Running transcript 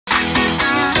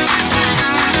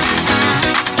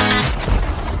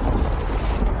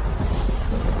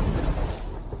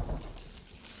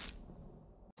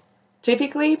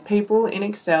Typically, people in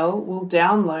Excel will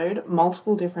download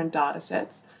multiple different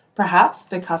datasets, perhaps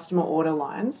the customer order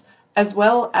lines, as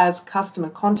well as customer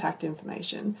contact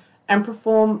information, and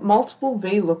perform multiple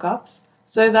VLOOKUPs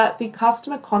so that the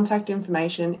customer contact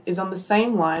information is on the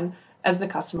same line as the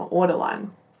customer order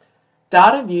line.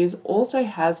 Dataviews also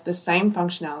has the same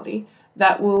functionality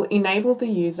that will enable the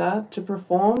user to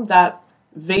perform that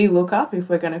VLOOKUP, if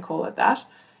we're going to call it that,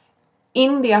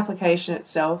 in the application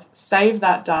itself, save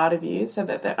that data view so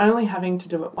that they're only having to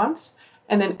do it once,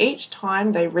 and then each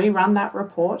time they rerun that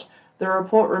report, the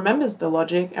report remembers the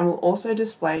logic and will also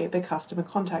display the customer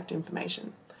contact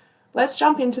information. Let's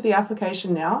jump into the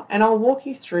application now, and I'll walk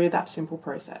you through that simple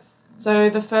process. So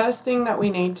the first thing that we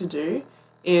need to do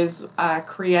is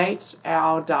create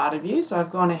our data view. So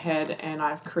I've gone ahead and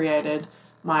I've created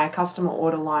my customer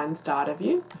order lines data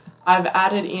view. I've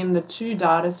added in the two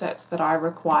data sets that I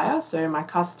require, so my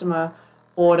customer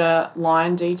order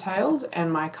line details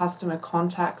and my customer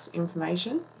contacts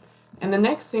information. And the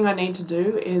next thing I need to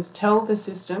do is tell the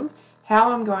system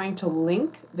how I'm going to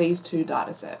link these two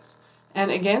data sets. And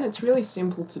again, it's really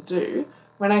simple to do.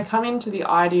 When I come into the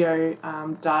IDEO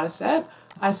data set,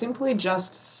 I simply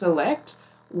just select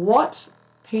what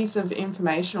piece of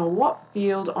information or what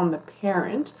field on the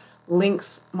parent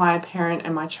links my parent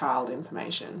and my child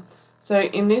information. So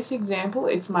in this example,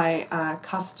 it's my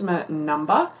customer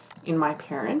number in my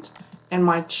parent, and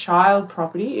my child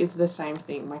property is the same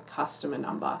thing, my customer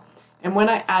number. And when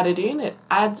I add it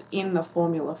adds in the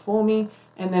formula for me,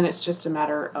 and then it's just a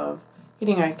matter of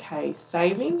hitting OK,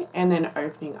 saving, and then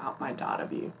opening up my data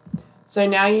view. So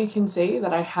now you can see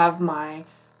that I have my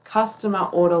customer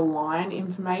order line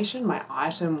information, my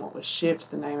item, what was shipped,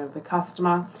 the name of the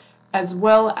customer, as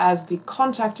well as the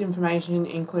contact information,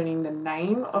 including the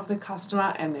name of the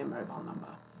customer and their mobile number.